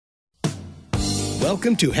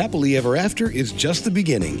Welcome to Happily Ever After is just the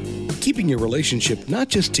beginning. Keeping your relationship not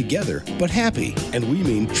just together, but happy, and we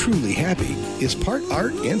mean truly happy, is part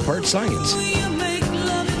art and part science.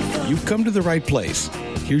 You've come to the right place.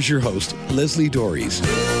 Here's your host, Leslie Dories.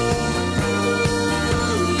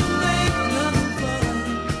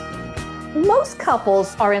 Most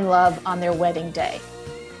couples are in love on their wedding day.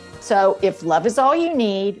 So if love is all you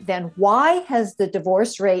need, then why has the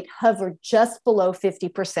divorce rate hovered just below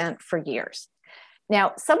 50% for years?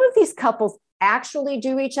 Now, some of these couples actually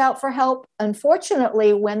do reach out for help.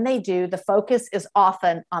 Unfortunately, when they do, the focus is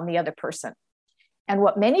often on the other person. And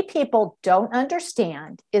what many people don't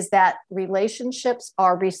understand is that relationships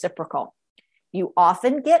are reciprocal. You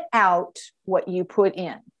often get out what you put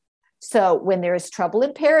in. So when there is trouble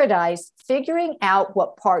in paradise, figuring out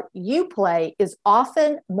what part you play is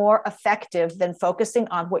often more effective than focusing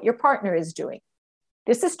on what your partner is doing.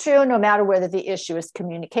 This is true no matter whether the issue is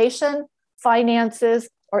communication, finances,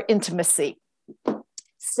 or intimacy.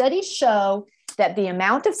 Studies show that the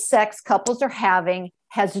amount of sex couples are having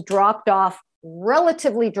has dropped off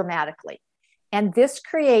relatively dramatically. And this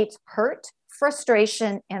creates hurt,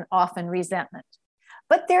 frustration, and often resentment.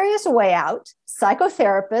 But there is a way out.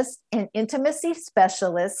 Psychotherapist and intimacy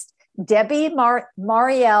specialist Debbie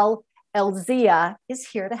Marielle Elzea is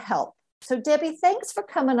here to help. So Debbie, thanks for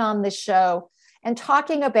coming on the show and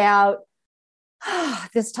talking about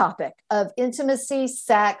this topic of intimacy,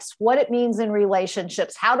 sex, what it means in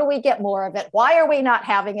relationships, how do we get more of it, why are we not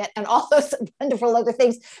having it, and all those wonderful other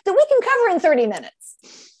things that we can cover in 30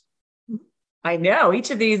 minutes. I know each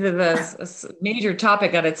of these is a major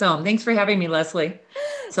topic on its own. Thanks for having me, Leslie.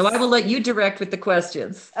 So I will let you direct with the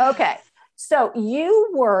questions. Okay. So you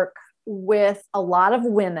work with a lot of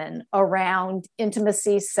women around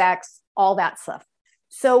intimacy, sex, all that stuff.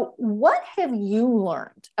 So what have you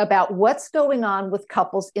learned about what's going on with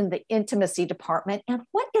couples in the intimacy department, and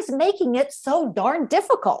what is making it so darn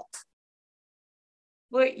difficult?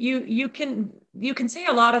 Well, you can say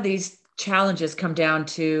a lot of these challenges come down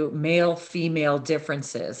to male-female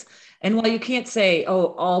differences. And while you can't say, oh,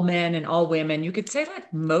 all men and all women, you could say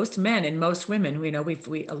like most men and most women. We know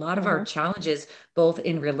we a lot of our challenges, both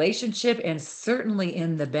in relationship and certainly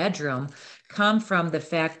in the bedroom, come from the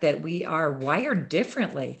fact that we are wired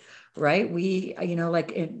differently, right? We,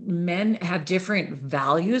 men have different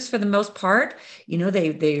values for the most part.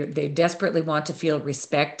 They desperately want to feel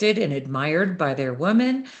respected and admired by their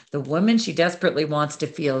woman. The woman, she desperately wants to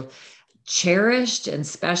feel cherished and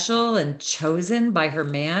special and chosen by her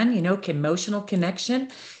man, emotional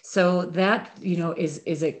connection. So that,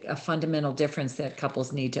 is a fundamental difference that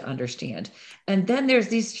couples need to understand. And then there's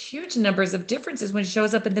these huge numbers of differences when it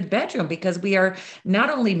shows up in the bedroom, because we are not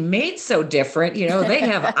only made so different, they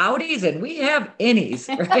have outies and we have innies,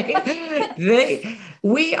 right?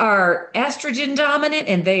 We are estrogen dominant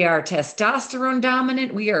and they are testosterone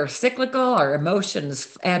dominant. We are cyclical. Our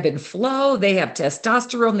emotions ebb and flow. They have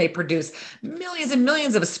testosterone. They produce millions and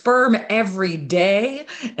millions of sperm every day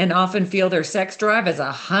and often feel their sex drive as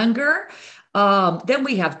a hunger. Then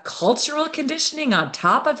we have cultural conditioning on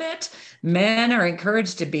top of it. Men are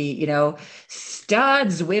encouraged to be,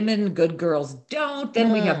 studs, women, good girls don't.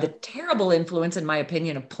 Then we have the terrible influence, in my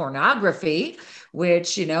opinion, of pornography,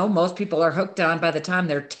 which, most people are hooked on by the time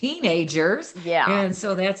they're teenagers. Yeah. And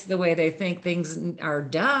so that's the way they think things are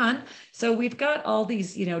done. So we've got all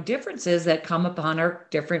these, differences that come upon our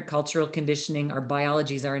different cultural conditioning, our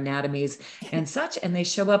biologies, our anatomies and such, and they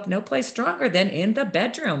show up no place stronger than in the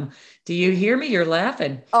bedroom. Do you hear me? You're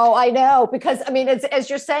laughing. Oh, I know, because as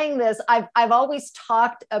you're saying this, I've always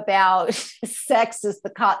talked about sex as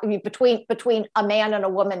between a man and a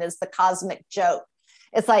woman is the cosmic joke.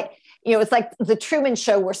 It's like, it's like the Truman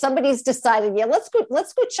Show where somebody's decided, let's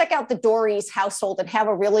go check out the Dories household and have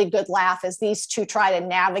a really good laugh as these two try to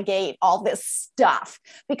navigate all this stuff.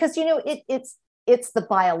 Because, it's the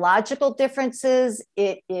biological differences.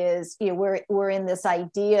 It is, we're in this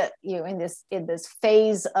idea, in this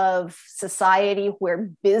phase of society where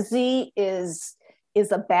busy is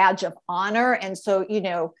a badge of honor. And so,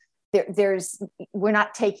 we're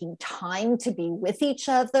not taking time to be with each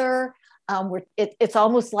other. It's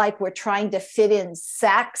almost like we're trying to fit in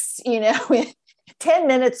sex, in 10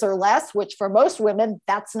 minutes or less, which for most women,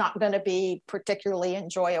 that's not going to be particularly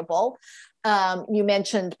enjoyable. You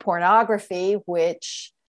mentioned pornography,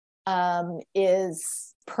 which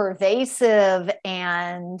is pervasive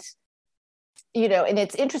and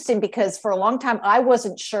it's interesting because for a long time, I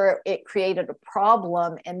wasn't sure it created a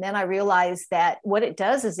problem. And then I realized that what it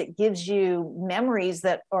does is it gives you memories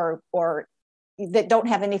that or that don't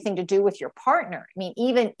have anything to do with your partner. I mean,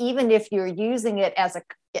 even if you're using it as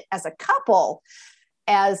a couple,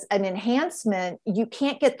 as an enhancement, you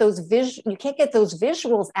can't get those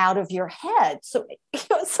visuals out of your head. So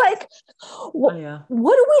it's like, what are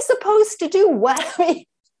we supposed to do?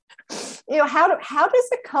 How does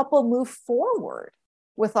a couple move forward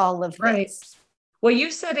with all of this? Well,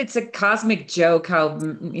 you said it's a cosmic joke how,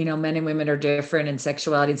 men and women are different in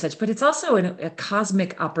sexuality and such, but it's also a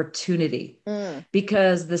cosmic opportunity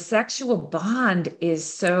because the sexual bond is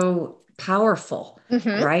so powerful,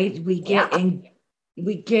 right? We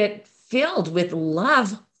get filled with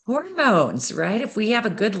love hormones, right? If we have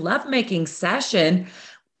a good lovemaking session,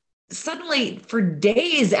 suddenly for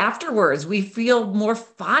days afterwards, we feel more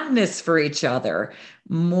fondness for each other,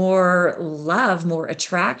 more love, more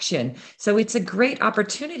attraction. So it's a great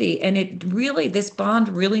opportunity. And this bond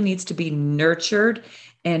really needs to be nurtured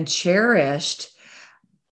and cherished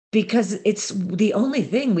because it's the only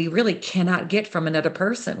thing we really cannot get from another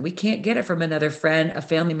person. We can't get it from another friend, a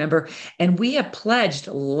family member. And we have pledged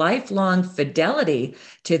lifelong fidelity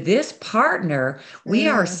to this partner. We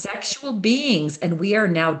are sexual beings, and we are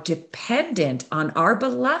now dependent on our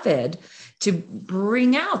beloved to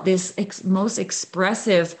bring out this most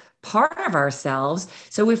expressive part of ourselves.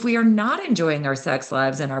 So if we are not enjoying our sex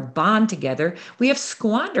lives and our bond together, we have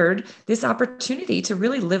squandered this opportunity to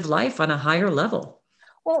really live life on a higher level.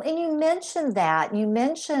 Well, and you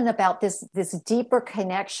mentioned about this deeper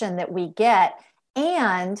connection that we get,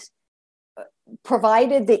 and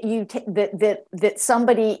provided that that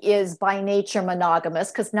somebody is by nature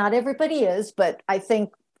monogamous, because not everybody is, but I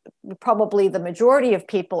think probably the majority of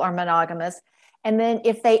people are monogamous. And then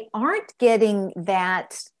if they aren't getting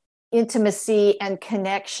that intimacy and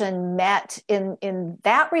connection met in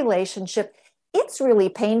that relationship, it's really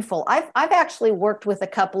painful. I've actually worked with a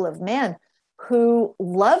couple of men who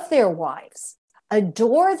love their wives,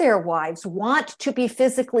 adore their wives, want to be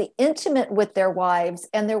physically intimate with their wives,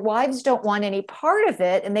 and their wives don't want any part of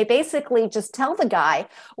it. And they basically just tell the guy,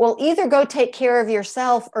 well, either go take care of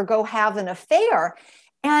yourself or go have an affair.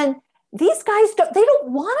 And these guys they don't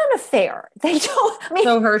want an affair. They don't.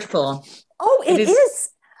 So hurtful. Oh, it is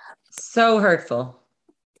so hurtful.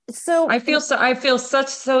 So I feel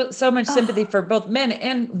so much sympathy for both men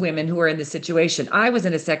and women who are in this situation. I was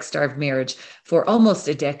in a sex-starved marriage for almost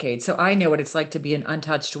a decade, so I know what it's like to be an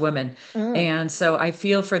untouched woman. And so I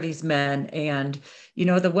feel for these men. And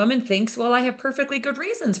the woman thinks, well, I have perfectly good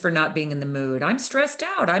reasons for not being in the mood. I'm stressed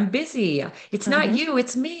out. I'm busy. It's not you,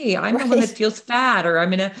 it's me. I'm the one that feels fat, or I'm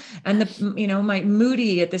my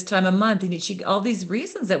moody at this time of month. And all these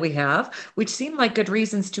reasons that we have, which seem like good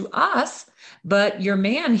reasons to us. But your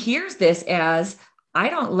man hears this as, I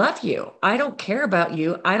don't love you. I don't care about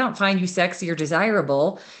you. I don't find you sexy or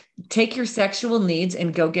desirable. Take your sexual needs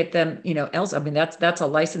and go get them, else. I mean, that's a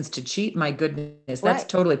license to cheat. My goodness, that's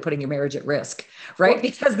totally putting your marriage at risk, right? Well,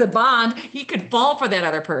 because the bond, he could fall for that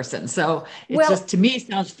other person. So it just, to me,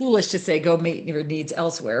 sounds foolish to say, go meet your needs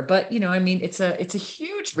elsewhere. But, it's a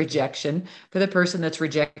huge rejection for the person that's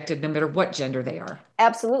rejected, no matter what gender they are.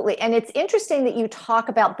 Absolutely. And it's interesting that you talk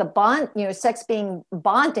about the bond, sex being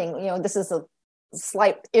bonding. This is a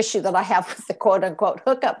slight issue that I have with the quote unquote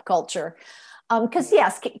hookup culture. Because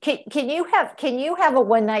yes, can you have a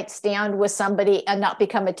one night stand with somebody and not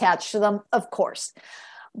become attached to them? Of course.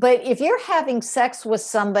 But if you're having sex with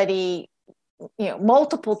somebody,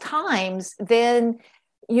 multiple times, then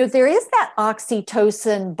there is that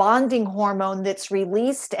oxytocin bonding hormone that's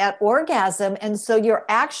released at orgasm. And so you're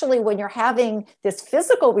actually, when you're having this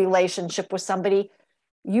physical relationship with somebody,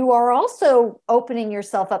 you are also opening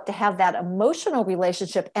yourself up to have that emotional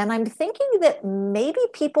relationship. And I'm thinking that maybe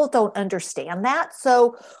people don't understand that.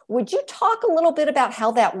 So would you talk a little bit about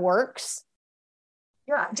how that works?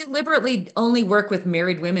 Yeah, I deliberately only work with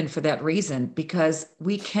married women for that reason, because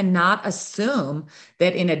we cannot assume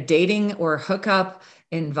that in a dating or hookup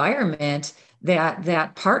environment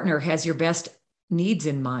that partner has your best needs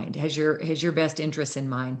in mind, has your best interests in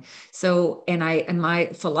mind. So, and my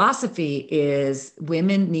philosophy is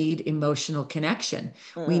women need emotional connection.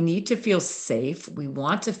 We need to feel safe. We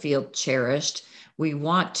want to feel cherished. We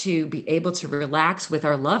want to be able to relax with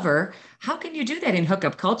our lover. How can you do that in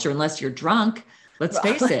hookup culture unless you're drunk? Let's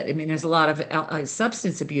face it. I mean, there's a lot of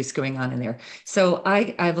substance abuse going on in there. So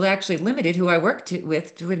I've actually limited who I work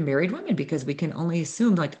with married women, because we can only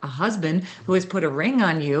assume like a husband who has put a ring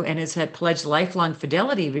on you and has had pledged lifelong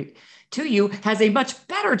fidelity to you has a much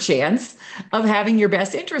better chance of having your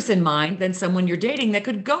best interests in mind than someone you're dating that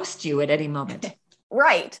could ghost you at any moment.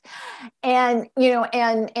 Right. And,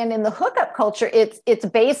 and in the hookup culture, it's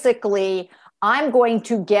basically, I'm going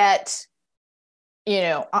to get,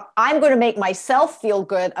 I'm going to make myself feel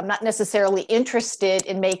good. I'm not necessarily interested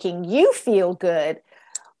in making you feel good.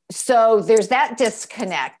 So there's that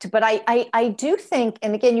disconnect. But I do think,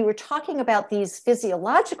 and again, you were talking about these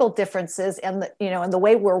physiological differences and and the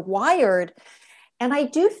way we're wired. And I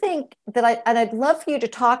do think that I'd love for you to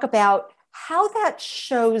talk about how that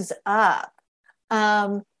shows up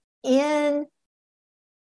in,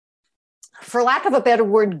 for lack of a better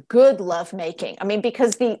word, good lovemaking. I mean,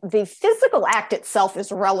 because the physical act itself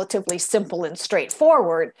is relatively simple and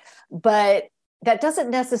straightforward, but that doesn't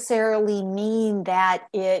necessarily mean that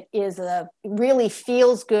it really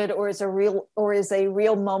feels good or is a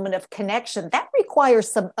real moment of connection. That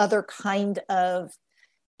requires some other kind of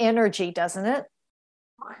energy, doesn't it?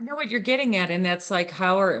 I know what you're getting at, and that's like,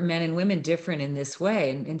 how are men and women different in this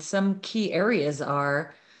way? And some key areas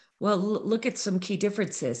are, well, look at some key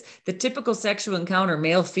differences. The typical sexual encounter,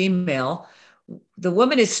 male, female, the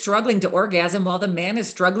woman is struggling to orgasm while the man is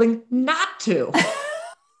struggling not to.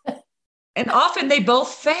 And often they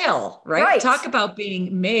both fail, right? Talk about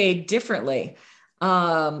being made differently.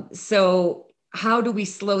 So how do we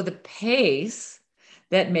slow the pace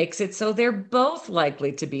that makes it so they're both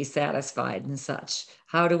likely to be satisfied and such?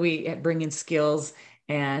 How do we bring in skills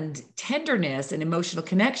and tenderness and emotional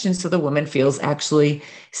connection so the woman feels actually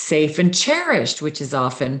safe and cherished, which is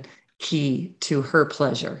often key to her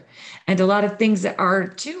pleasure? And a lot of things that are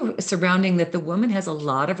too surrounding that the woman has a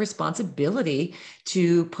lot of responsibility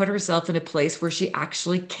to put herself in a place where she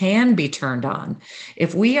actually can be turned on.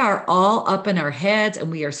 If we are all up in our heads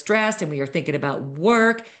and we are stressed and we are thinking about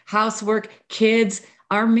work, housework, kids,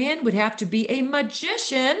 our man would have to be a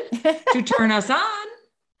magician to turn us on.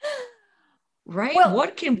 Right? Well,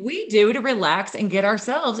 what can we do to relax and get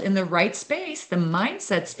ourselves in the right space, the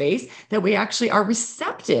mindset space that we actually are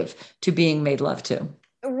receptive to being made love to?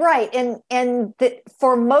 Right. And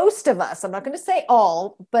for most of us, I'm not going to say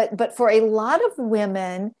all, but for a lot of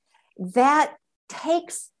women, that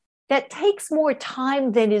takes more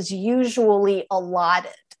time than is usually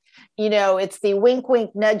allotted. It's the wink,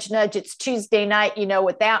 wink, nudge, nudge. It's Tuesday night. You know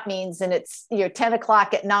what that means. And it's, 10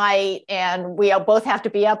 o'clock at night and we both have to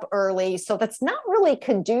be up early. So that's not really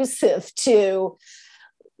conducive to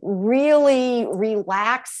really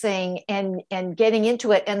relaxing and getting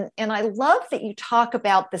into it. And I love that you talk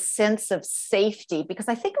about the sense of safety, because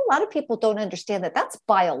I think a lot of people don't understand that that's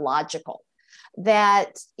biological,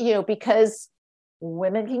 that, because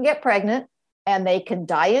women can get pregnant and they can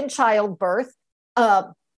die in childbirth,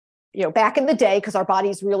 back in the day, because our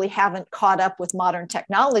bodies really haven't caught up with modern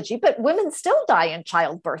technology, but women still die in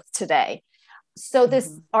childbirth today. So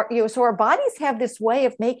so our bodies have this way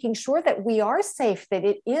of making sure that we are safe, that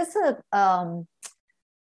it is that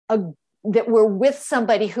we're with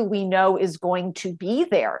somebody who we know is going to be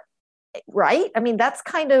there. Right. I mean, that's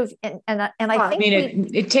kind of, I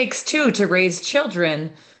think it takes two to raise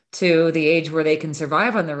children to the age where they can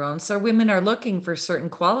survive on their own. So women are looking for certain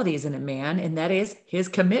qualities in a man, and that is his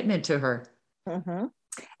commitment to her. Mm-hmm.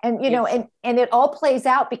 And, and it all plays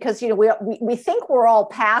out because, we think we're all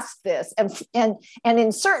past this and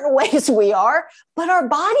in certain ways we are, but our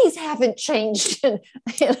bodies haven't changed in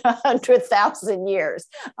 100,000 years.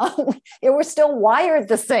 We're still wired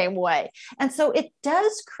the same way. And so it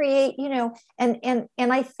does create, and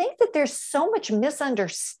I think that there's so much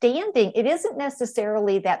misunderstanding. It isn't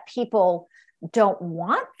necessarily that people don't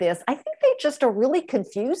want this. I think they just are really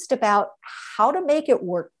confused about how to make it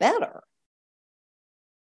work better.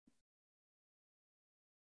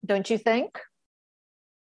 Don't you think?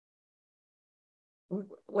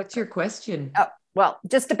 What's your question? Well,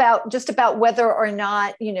 just about whether or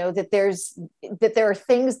not, that there are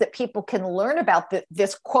things that people can learn about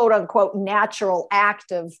this quote unquote natural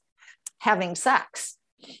act of having sex,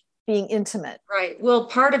 being intimate. Right. Well,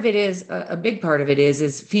 part of it is a big part of it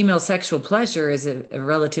is female sexual pleasure is a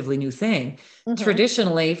relatively new thing. Mm-hmm.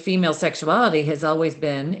 Traditionally, female sexuality has always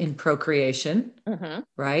been in procreation, mm-hmm.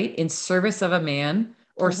 right? In service of a man,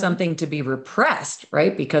 or mm-hmm. something to be repressed,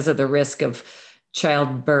 right? Because of the risk of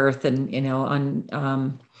childbirth and,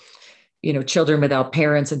 children without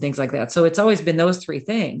parents and things like that. So it's always been those three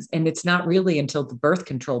things. And it's not really until the birth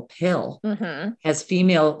control pill mm-hmm. has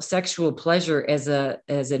female sexual pleasure as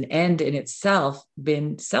an end in itself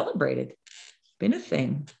been celebrated, been a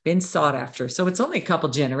thing, been sought after. So it's only a couple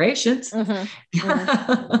generations. Mm-hmm.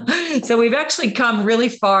 Mm-hmm. So we've actually come really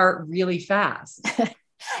far, really fast.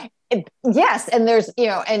 Yes. And there's,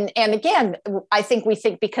 and again, I think we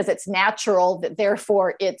think because it's natural that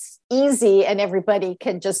therefore it's easy and everybody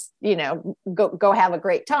can just, go have a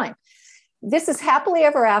great time. This is Happily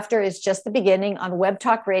Ever After is just the beginning on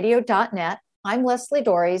webtalkradio.net. I'm Leslie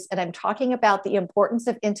Dories, and I'm talking about the importance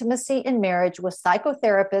of intimacy in marriage with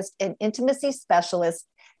psychotherapist and intimacy specialist,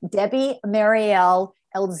 Debbie Marielle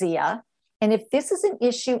Elzea. And if this is an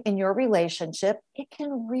issue in your relationship, it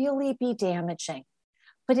can really be damaging,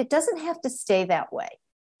 but it doesn't have to stay that way.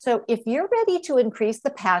 So if you're ready to increase the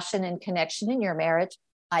passion and connection in your marriage,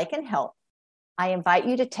 I can help. I invite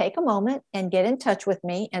you to take a moment and get in touch with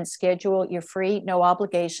me and schedule your free, no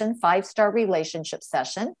obligation 5-star relationship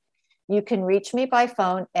session. You can reach me by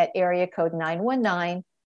phone at area code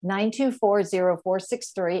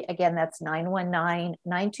 919-924-0463. Again, that's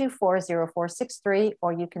 919-924-0463,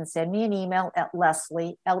 or you can send me an email at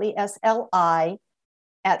Leslie, Lesli,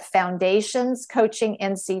 at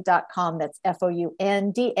foundationscoachingnc.com. That's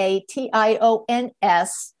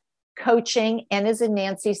FOUNDATIONS, coaching, N as in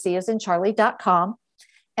Nancy, C as in Charlie.com.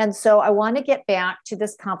 And so I want to get back to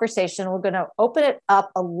this conversation. We're going to open it up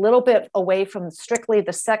a little bit away from strictly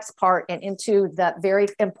the sex part and into that very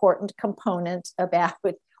important component about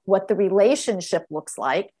what the relationship looks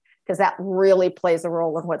like, because that really plays a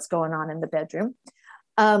role in what's going on in the bedroom.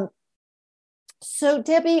 So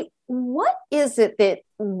Debbie, what is it that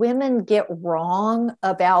women get wrong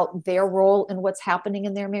about their role in what's happening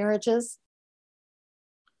in their marriages?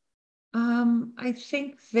 I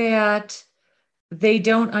think that they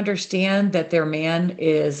don't understand that their man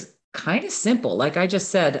is kind of simple. Like I just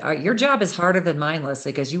said, your job is harder than mine,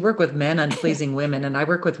 Leslie, because you work with men on pleasing women, and I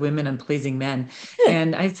work with women on pleasing men.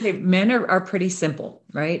 And I'd say men are pretty simple,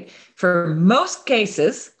 right? For most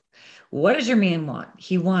cases, what does your man want?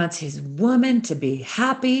 He wants his woman to be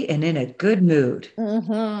happy and in a good mood,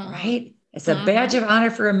 right? It's a badge of honor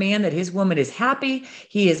for a man that his woman is happy.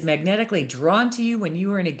 He is magnetically drawn to you when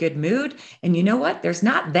you are in a good mood. And you know what? There's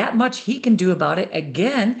not that much he can do about it.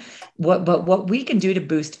 Again, what we can do to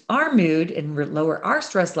boost our mood and lower our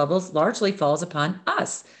stress levels largely falls upon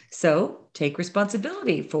us. So take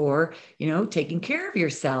responsibility for, taking care of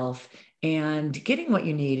yourself and getting what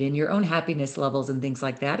you need in your own happiness levels and things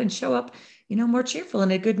like that, and show up, more cheerful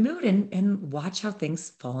in a good mood, and watch how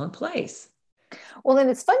things fall in place. Well, and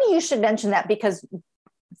it's funny you should mention that, because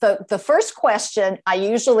the first question I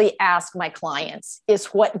usually ask my clients is,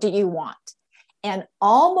 what do you want? And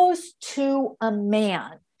almost to a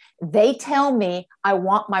man, they tell me, I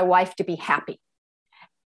want my wife to be happy.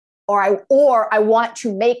 Or I want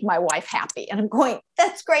to make my wife happy. And I'm going,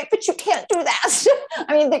 that's great, but you can't do that.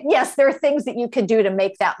 I mean, yes, there are things that you can do to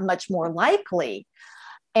make that much more likely.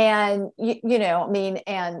 And,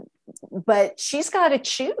 but she's got to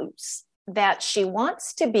choose that she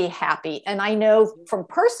wants to be happy. And I know from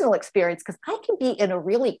personal experience, because I can be in a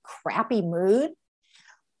really crappy mood.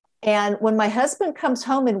 And when my husband comes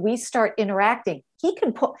home and we start interacting, he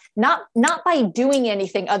can not by doing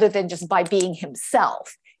anything other than just by being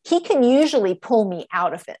himself. He can usually pull me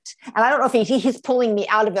out of it. And I don't know if he's pulling me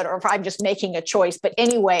out of it or if I'm just making a choice. But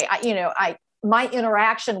anyway, my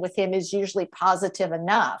interaction with him is usually positive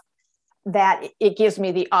enough that it gives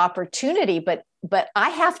me the opportunity. But I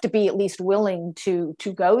have to be at least willing to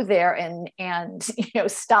go there and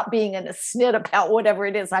stop being in a snit about whatever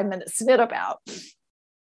it is I'm in a snit about.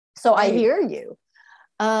 So I hear you.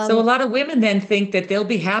 So a lot of women then think that they'll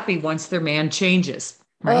be happy once their man changes.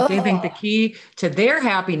 Right? They think the key to their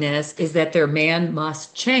happiness is that their man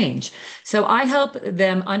must change. So I help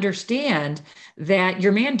them understand that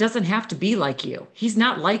your man doesn't have to be like you. He's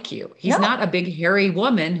not like you. He's not a big hairy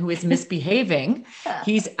woman who is misbehaving.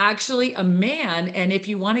 He's actually a man. And if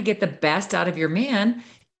you want to get the best out of your man,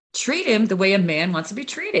 treat him the way a man wants to be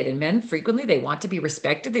treated. And men frequently, they want to be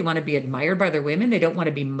respected. They want to be admired by their women. They don't want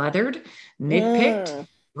to be mothered, nitpicked.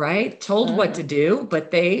 Right? Told what to do,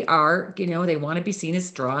 but they are, they want to be seen as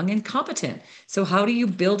strong and competent. So how do you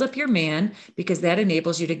build up your man? Because that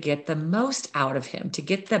enables you to get the most out of him, to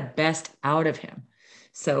get the best out of him.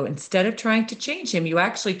 So instead of trying to change him, you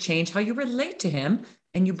actually change how you relate to him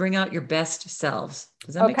and you bring out your best selves.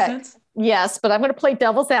 Does that make sense? Yes, but I'm going to play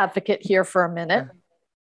devil's advocate here for a minute. Sure.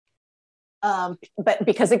 But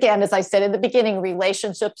because again, as I said in the beginning,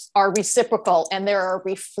 relationships are reciprocal and they're a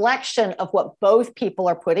reflection of what both people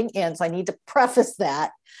are putting in. So I need to preface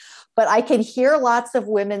that. But I can hear lots of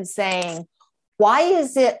women saying, why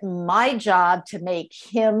is it my job to make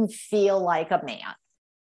him feel like a man?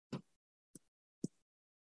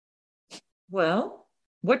 Well,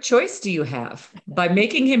 what choice do you have? By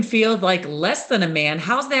making him feel like less than a man,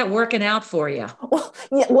 how's that working out for you?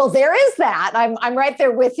 Well, there is that. I'm right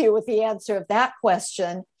there with you with the answer of that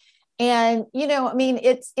question. And,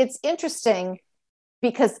 it's interesting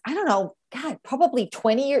because I don't know, God, probably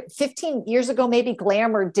 15 years ago, maybe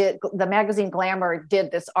the magazine Glamour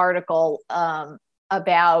did this article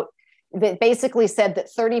about that basically said that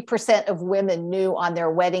 30% of women knew on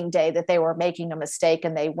their wedding day that they were making a mistake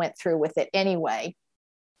and they went through with it anyway.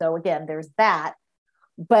 So again, there's that,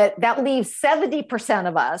 but that leaves 70%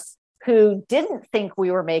 of us who didn't think we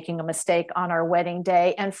were making a mistake on our wedding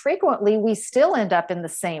day. And frequently we still end up in the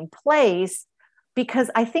same place because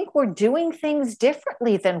I think we're doing things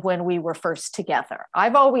differently than when we were first together.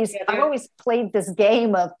 I've always played this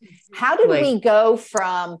game of how did we go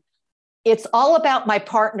from it's all about my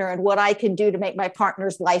partner and what I can do to make my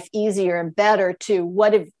partner's life easier and better to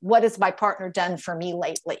what has my partner done for me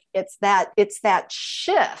lately? It's that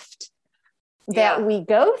shift that we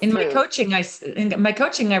go through. In my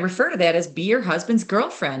coaching, I refer to that as be your husband's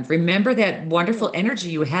girlfriend. Remember that wonderful energy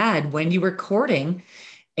you had when you were courting.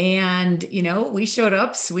 And, we showed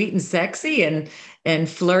up sweet and sexy and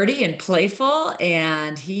flirty and playful.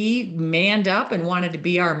 And he manned up and wanted to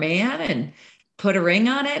be our man and put a ring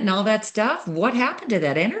on it and all that stuff. What happened to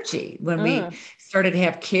that energy? When we started to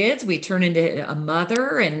have kids, we turned into a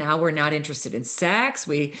mother, and now we're not interested in sex.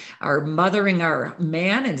 We are mothering our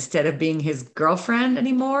man instead of being his girlfriend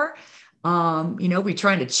anymore. We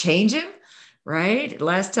trying to change him, right?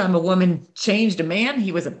 Last time a woman changed a man,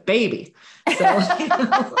 he was a baby.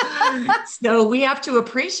 So we have to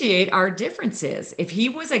appreciate our differences. If he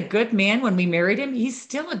was a good man when we married him, he's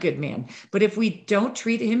still a good man. But if we don't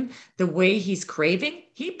treat him the way he's craving,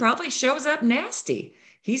 he probably shows up nasty.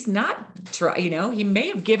 He's not he may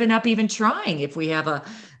have given up even trying if we have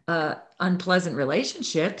a unpleasant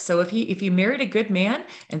relationship. So if you married a good man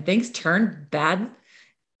and things turn bad,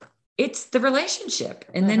 it's the relationship,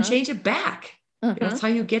 and then change it back. That's how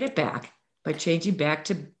you get it back, by changing back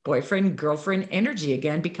to boyfriend, girlfriend energy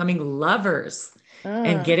again, becoming lovers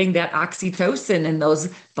and getting that oxytocin and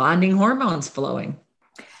those bonding hormones flowing.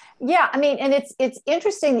 Yeah. I mean, and it's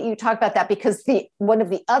interesting that you talk about that, because one of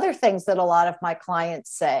the other things that a lot of my clients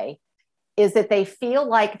say is that they feel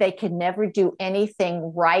like they can never do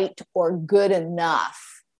anything right or good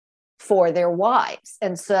enough for their wives.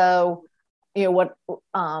 And so,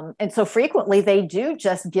 and so frequently they do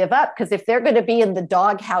just give up, because if they're going to be in the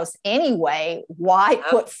doghouse anyway, why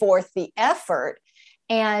put forth the effort?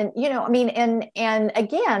 And, and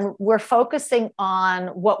again, we're focusing on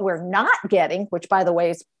what we're not getting, which, by the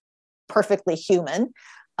way, is perfectly human,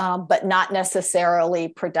 but not necessarily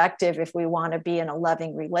productive if we want to be in a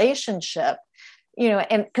loving relationship.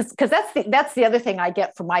 And because that's the other thing I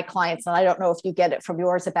get from my clients, and I don't know if you get it from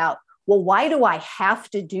yours, about, well, why do I have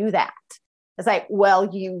to do that? It's like,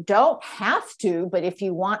 well, you don't have to, but if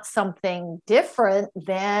you want something different,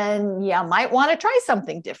 then you might want to try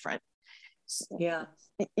something different. Yeah.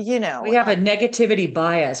 We have a negativity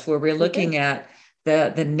bias where we're looking at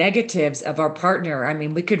the negatives of our partner. I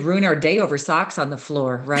mean, we could ruin our day over socks on the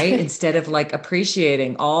floor, right? Instead of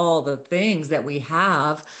appreciating all the things that we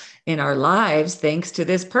have in our lives, thanks to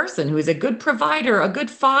this person who is a good provider, a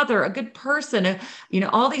good father, a good person,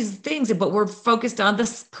 all these things, but we're focused on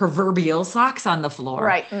this proverbial socks on the floor.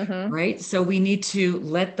 Right. Right. So we need to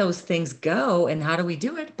let those things go. And how do we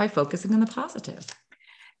do it? By focusing on the positive.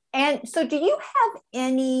 And so do you have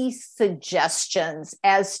any suggestions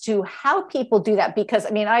as to how people do that? Because,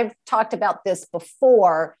 I've talked about this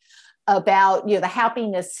before, about the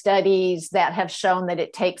happiness studies that have shown that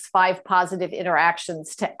it takes 5 positive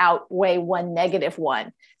interactions to outweigh 1 negative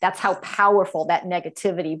one. That's how powerful that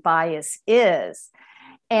negativity bias is.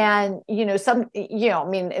 And some of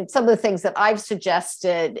the things that I've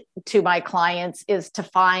suggested to my clients is to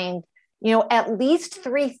find at least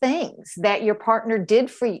 3 things that your partner did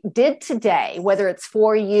today, whether it's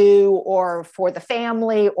for you or for the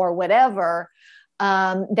family or whatever,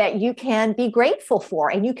 that you can be grateful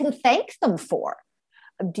for and you can thank them for.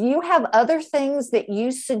 Do you have other things that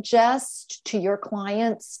you suggest to your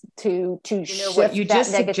clients to shift what you that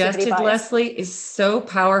just negativity suggested, bias? Leslie, is so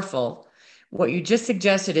powerful. What you just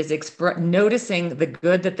suggested is noticing the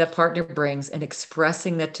good that the partner brings and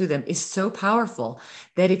expressing that to them is so powerful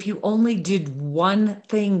that if you only did one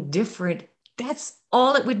thing different, that's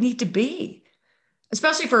all it would need to be,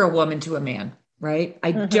 especially for a woman to a man. Right?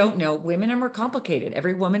 I don't know. Women are more complicated.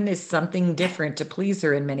 Every woman is something different to please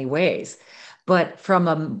her in many ways. But from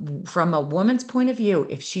a woman's point of view,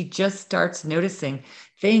 if she just starts noticing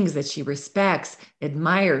things that she respects,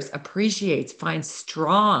 admires, appreciates, finds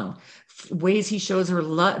strong, ways he shows her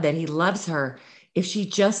that he loves her, if she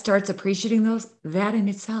just starts appreciating those, that in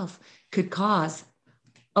itself could cause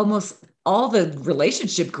almost all the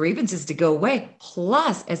relationship grievances to go away.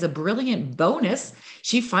 Plus, as a brilliant bonus,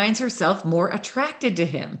 she finds herself more attracted to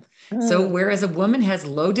him. So whereas a woman has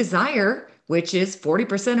low desire, which is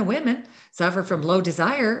 40% of women suffer from low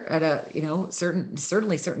desire at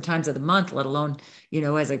certainly certain times of the month, let alone,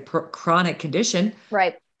 as a chronic condition.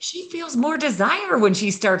 Right. She feels more desire when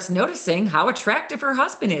she starts noticing how attractive her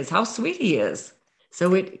husband is, how sweet he is.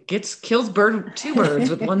 So it kills 2 birds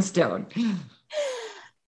with 1 stone.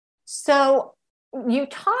 So you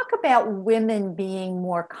talk about women being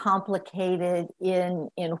more complicated in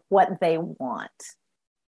what they want.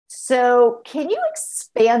 So can you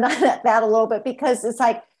expand on that a little bit? Because it's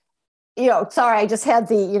like, sorry, I just had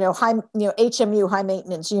the, high, HMU, high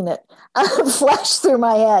maintenance unit flash through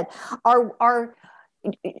my head.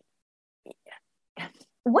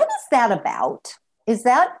 What is that about? Is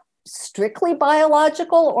that strictly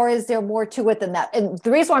biological, or is there more to it than that? And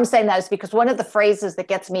the reason why I'm saying that is because one of the phrases that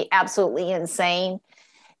gets me absolutely insane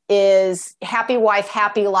is happy wife,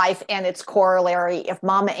 happy life, and its corollary, if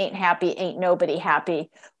mama ain't happy, ain't nobody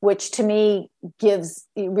happy, which to me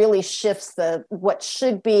really shifts what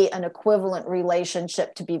should be an equivalent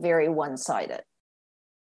relationship to be very one-sided.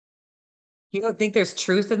 You don't think there's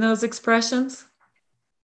truth in those expressions?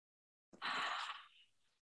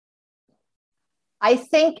 I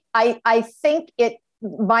think my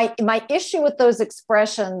issue with those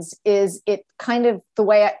expressions is it kind of the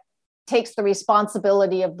way it takes the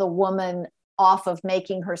responsibility of the woman off of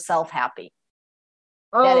making herself happy.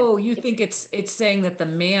 Oh, you think it's saying that the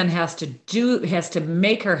man has to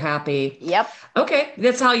make her happy. Yep. Okay.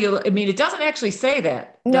 That's how it doesn't actually say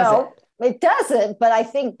that. No, it doesn't, but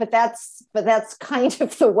that's kind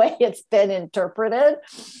of the way it's been interpreted.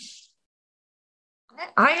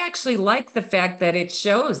 I actually like the fact that it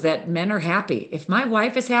shows that men are happy. If my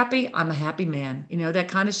wife is happy, I'm a happy man. That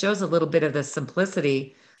kind of shows a little bit of the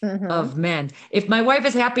simplicity of men. If my wife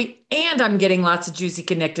is happy and I'm getting lots of juicy,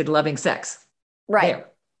 connected, loving sex. Right.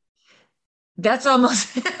 That's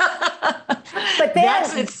almost, but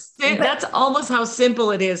that's almost how simple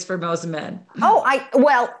it is for most men.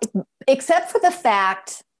 Except for the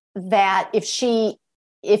fact that if she's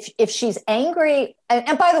angry,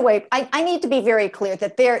 and by the way, I need to be very clear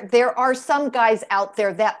that there are some guys out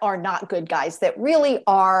there that are not good guys, that really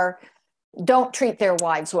don't treat their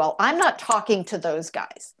wives well. I'm not talking to those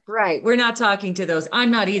guys. Right. We're not talking to those. I'm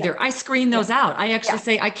not either. I screen those out. I actually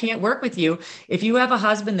say, I can't work with you. If you have a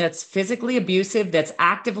husband that's physically abusive, that's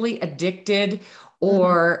actively addicted,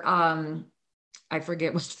 or I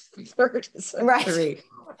forget what the third is. Right. Three.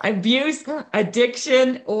 Abuse,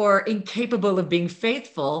 addiction, or incapable of being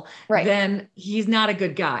faithful, then he's not a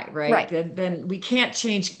good guy, right? Then we can't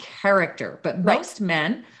change character. But most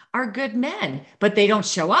men are good men, but they don't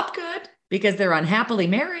show up good because they're unhappily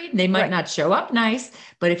married. They might not show up nice,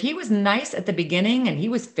 but if he was nice at the beginning and he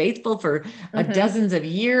was faithful for dozens of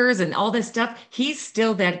years and all this stuff, he's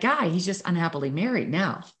still that guy. He's just unhappily married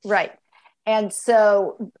now. Right. And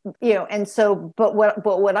so, but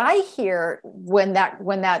what I hear when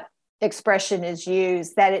that expression is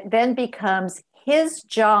used, that it then becomes his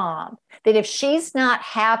job, that if she's not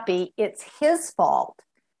happy, it's his fault.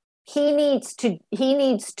 He needs to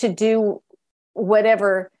do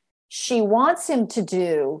whatever she wants him to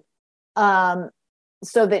do,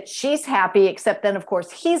 so that she's happy, except then of course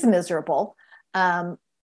he's miserable.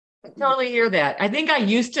 I totally hear that. I think I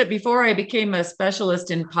used to, before I became a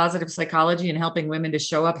specialist in positive psychology and helping women to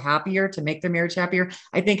show up happier, to make their marriage happier,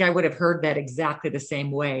 I think I would have heard that exactly the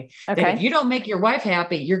same way. Okay. That if you don't make your wife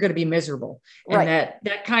happy, you're going to be miserable. And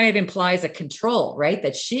that kind of implies a control, right?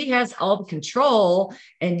 That she has all the control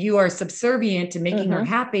and you are subservient to making her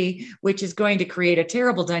happy, which is going to create a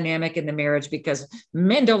terrible dynamic in the marriage, because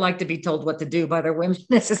men don't like to be told what to do by their women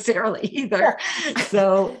necessarily either.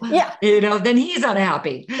 So, then he's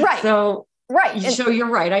unhappy. Right. So you're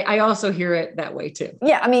right. I also hear it that way too.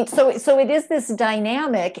 Yeah. I mean, so it is this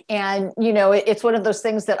dynamic, and, it's one of those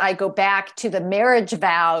things that I go back to the marriage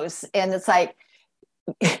vows, and it's like,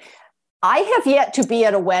 I have yet to be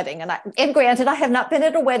at a wedding, and granted, I have not been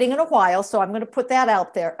at a wedding in a while, so I'm going to put that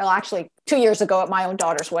out there. Well, actually 2 years ago at my own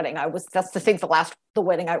daughter's wedding, the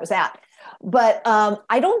wedding I was at. But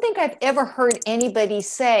I don't think I've ever heard anybody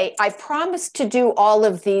say, I promise to do all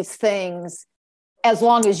of these things as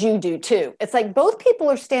long as you do too. It's like both people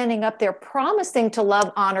are standing up there promising to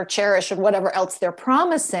love, honor, cherish, and whatever else they're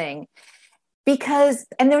promising,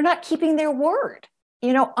 and they're not keeping their word.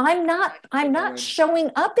 I'm not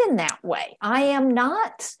showing up in that way. I am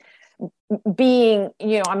not being,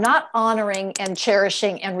 I'm not honoring and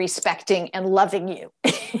cherishing and respecting and loving you,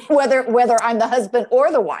 whether I'm the husband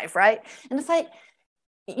or the wife, right? And it's like,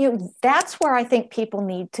 that's where I think people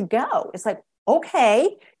need to go. It's like,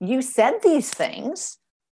 okay, you said these things.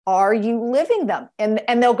 Are you living them? And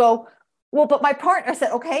they'll go, well, but my partner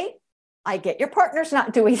said, okay, I get your partner's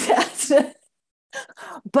not doing that.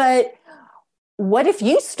 But what if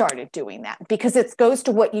you started doing that? Because it goes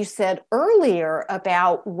to what you said earlier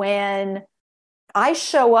about when I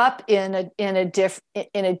show up in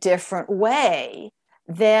a different way,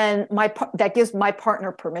 then that gives my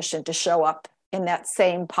partner permission to show up in that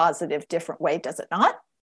same positive, different way, does it not?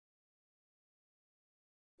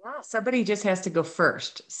 Yeah, somebody just has to go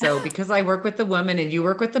first. So because I work with the woman and you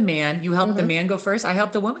work with the man, you help the man go first. I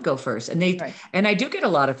help the woman go first. Right. And I do get a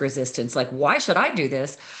lot of resistance. Like, why should I do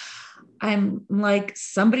this? I'm like,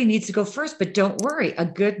 somebody needs to go first, but don't worry. A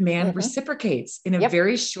good man reciprocates in a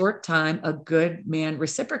very short time. A good man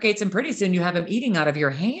reciprocates, and pretty soon you have him eating out of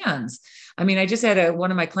your hands. I mean, I just had one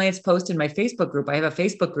of my clients post in my Facebook group. I have a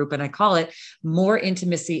Facebook group and I call it More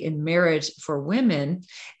Intimacy in Marriage for Women.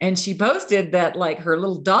 And she posted that like her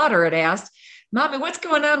little daughter had asked, Mommy, what's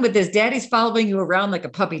going on with this? Daddy's following you around like a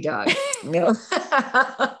puppy dog.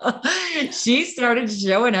 She started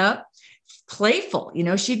showing up playful.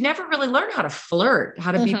 She'd never really learned how to flirt,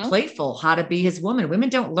 how to be playful, how to be his woman. Women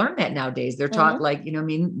don't learn that nowadays. They're taught like,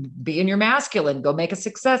 be in your masculine, go make a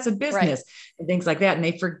success in business and things like that. And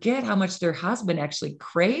they forget how much their husband actually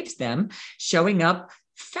craves them showing up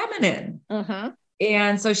feminine.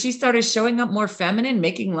 And so she started showing up more feminine,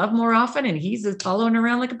 making love more often. And he's following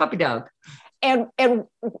around like a puppy dog. And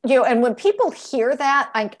when people hear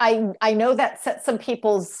that, I know that sets some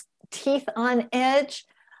people's teeth on edge,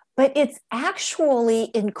 but it's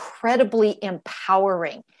actually incredibly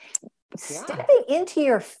empowering. Yeah. Stepping into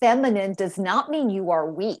your feminine does not mean you are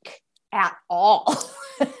weak at all.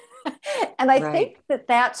 And I think that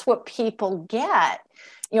that's what people get,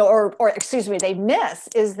 or excuse me, they miss,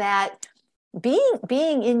 is that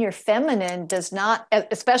being in your feminine does not,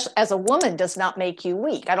 especially as a woman, does not make you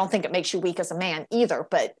weak. I don't think it makes you weak as a man either,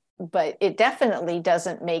 but it definitely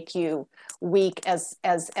doesn't make you weak as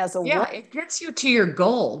a woman. It gets you to your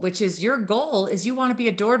goal, which is your goal is you want to be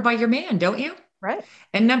adored by your man, don't you? Right.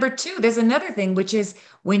 And number two, there's another thing, which is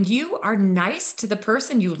when you are nice to the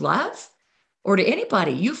person you love or to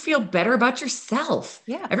anybody, you feel better about yourself.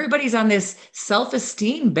 Yeah. Everybody's on this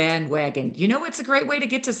self-esteem bandwagon. It's a great way to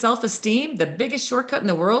get to self-esteem. The biggest shortcut in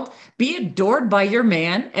the world, be adored by your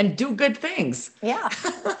man and do good things. Yeah.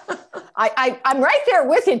 I'm right there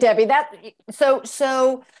with you, Debbie.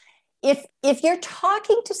 So if you're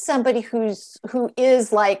talking to somebody who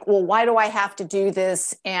is like, well, why do I have to do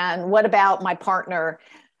this? And what about my partner?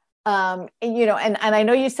 And I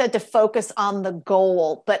know you said to focus on the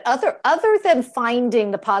goal, but other than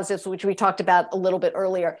finding the positives, which we talked about a little bit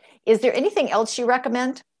earlier, is there anything else you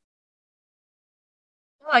recommend?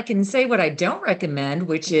 Well, I can say what I don't recommend,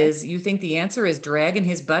 which is you think the answer is dragging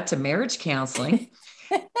his butt to marriage counseling.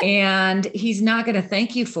 And he's not going to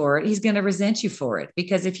thank you for it. He's going to resent you for it,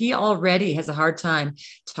 because if he already has a hard time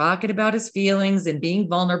talking about his feelings and being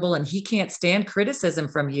vulnerable, and he can't stand criticism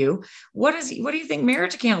from you, what do you think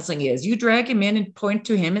marriage counseling is? You drag him in and point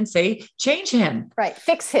to him and say, change him. Right.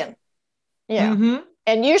 Fix him. Yeah.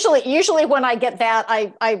 And usually when I get that,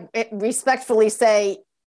 I respectfully say,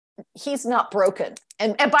 he's not broken.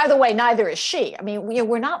 And by the way, neither is she. I mean,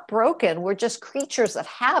 we're not broken. We're just creatures of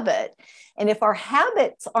habit. And if our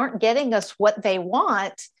habits aren't getting us what they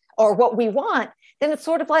want or what we want, then it's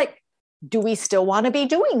sort of like, do we still want to be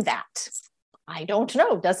doing that? I don't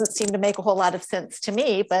know. Doesn't seem to make a whole lot of sense to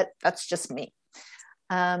me, but that's just me.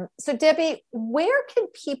 So Debbie, where can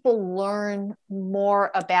people learn more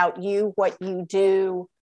about you, what you do,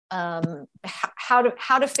 how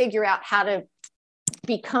to figure out how to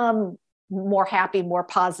become more happy, more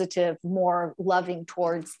positive, more loving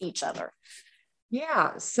towards each other?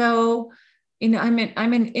 Yeah. So, I'm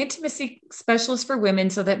an intimacy specialist for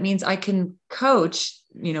women. So that means I can coach,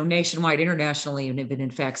 nationwide, internationally, even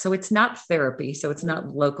in fact. So it's not therapy. So it's not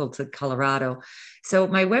local to Colorado. So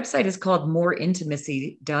my website is called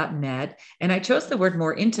moreintimacy.net. And I chose the word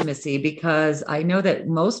more intimacy because I know that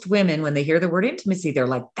most women, when they hear the word intimacy, they're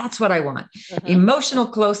like, that's what I want. Emotional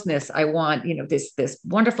closeness. I want, this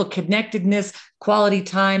wonderful connectedness, quality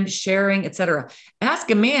time, sharing, etc.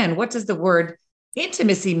 Ask a man, what does the word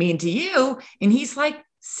intimacy mean to you? And he's like,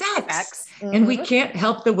 sex. And we can't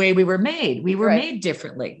help the way we were made. We were made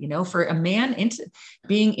differently. For a man,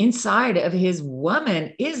 being inside of his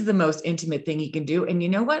woman is the most intimate thing he can do. And you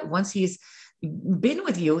know what? Once he's been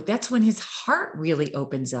with you, that's when his heart really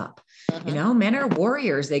opens up. Men are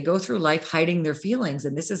warriors. They go through life hiding their feelings.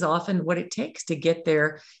 And this is often what it takes to get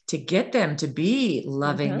them to be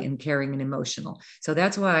loving and caring and emotional. So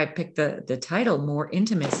that's why I picked the title, More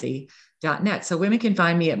Intimacy.net. So women can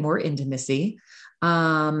find me at More Intimacy,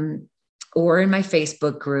 or in my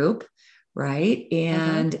Facebook group. Right.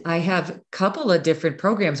 And I have a couple of different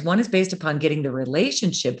programs. One is based upon getting the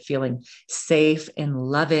relationship feeling safe and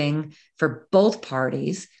loving for both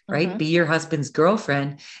parties, right? Be your husband's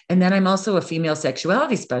girlfriend. And then I'm also a female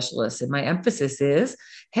sexuality specialist. And my emphasis is,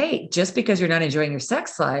 hey, just because you're not enjoying your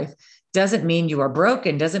sex life doesn't mean you are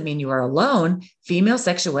broken, doesn't mean you are alone. Female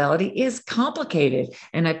sexuality is complicated.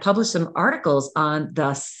 And I published some articles on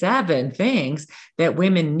the 7 things that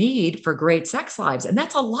women need for great sex lives. And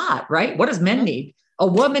that's a lot, right? What does men need? A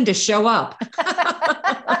woman to show up.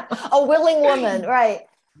 A willing woman, right?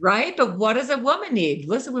 Right. But what does a woman need?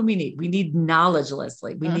 Listen, what we need knowledge,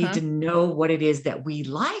 Leslie. We need to know what it is that we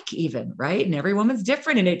like even, right? And every woman's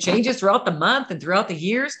different and it changes throughout the month and throughout the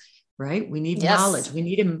years, right? We need knowledge. We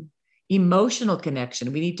need emotional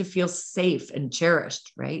connection. We need to feel safe and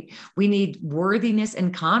cherished, right? We need worthiness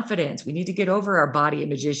and confidence. We need to get over our body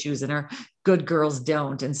image issues and our good girls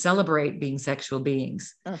don't, and celebrate being sexual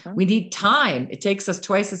beings. We need time. It takes us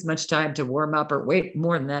twice as much time to warm up, or way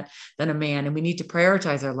more than that, than a man. And we need to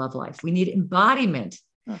prioritize our love life. We need embodiment.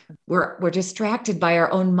 We're distracted by our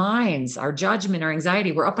own minds, our judgment, our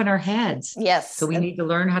anxiety. We're up in our heads. Yes. So we need to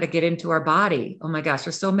learn how to get into our body. Oh my gosh,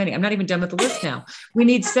 there's so many. I'm not even done with the list now. We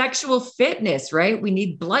need sexual fitness, right? We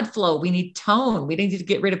need blood flow. We need tone. We need to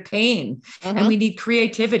get rid of pain. And we need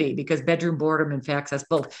creativity, because bedroom boredom infects us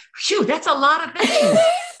both. Phew, that's a lot of things.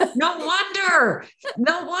 No wonder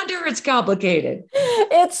it's complicated.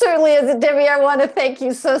 It certainly is. Debbie, I want to thank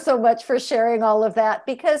you so much for sharing all of that,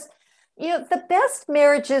 because the best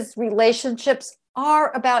marriages, relationships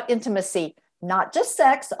are about intimacy, not just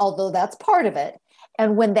sex, although that's part of it.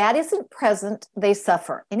 And when that isn't present, they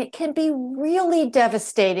suffer. And it can be really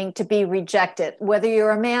devastating to be rejected, whether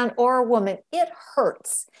you're a man or a woman. It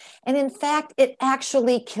hurts. And in fact, it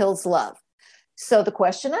actually kills love. So the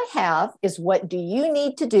question I have is, what do you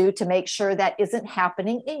need to do to make sure that isn't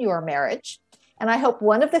happening in your marriage? And I hope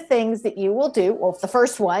one of the things that you will do, well, the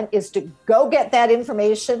first one is to go get that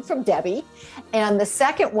information from Debbie. And the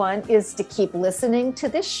second one is to keep listening to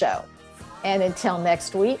this show. And until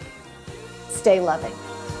next week, stay loving.